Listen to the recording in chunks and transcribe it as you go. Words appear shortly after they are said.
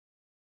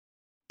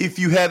If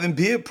you having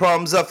beer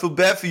problems, I feel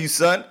bad for you,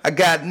 son. I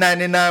got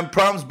 99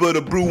 problems, but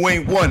a brew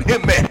ain't one.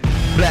 Hit me.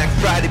 Black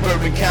Friday,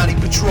 Bourbon County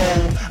Patrol.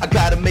 I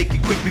gotta make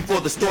it quick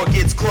before the store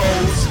gets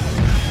closed.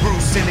 Brew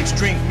Cynics,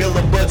 drink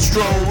Miller, Bud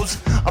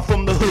Strohs. I'm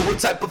from the hood, what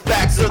type of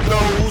facts are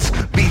those?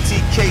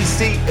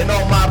 BTKC and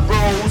all my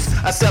bros.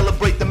 I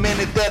celebrate the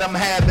minute that I'm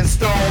having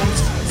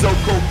stones.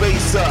 Zoko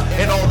Besa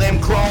and all them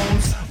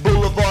clones.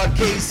 Boulevard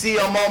KC,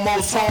 I'm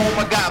almost home.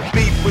 I got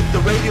beef with the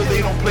radio,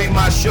 they don't play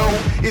my show.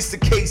 It's the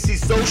KC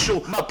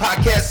Social, my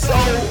podcast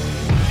soul.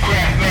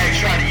 Craft Max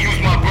trying to use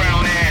my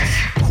brown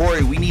ass.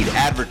 Corey, we need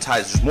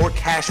advertisers, more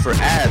cash for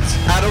ads.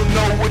 I don't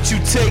know what you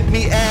take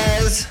me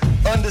as.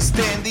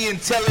 Understand the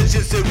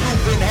intelligence that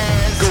Ruben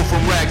has. Go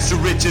from rags to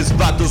riches,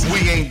 vatos,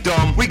 we ain't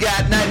dumb. We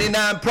got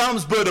 99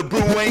 problems, but a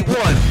brew ain't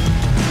one.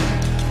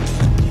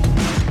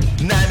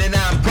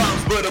 99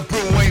 problems, but a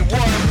brew ain't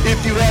one.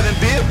 If you having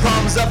beer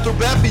problems, I feel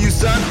bad for you,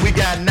 son. We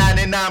got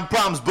 99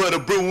 problems, but a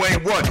brew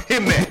ain't one.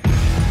 Hit me.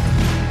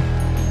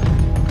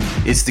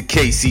 It's the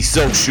KC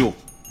Social.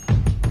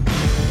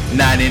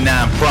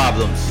 99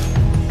 problems,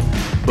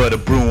 but a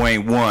brew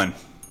ain't one.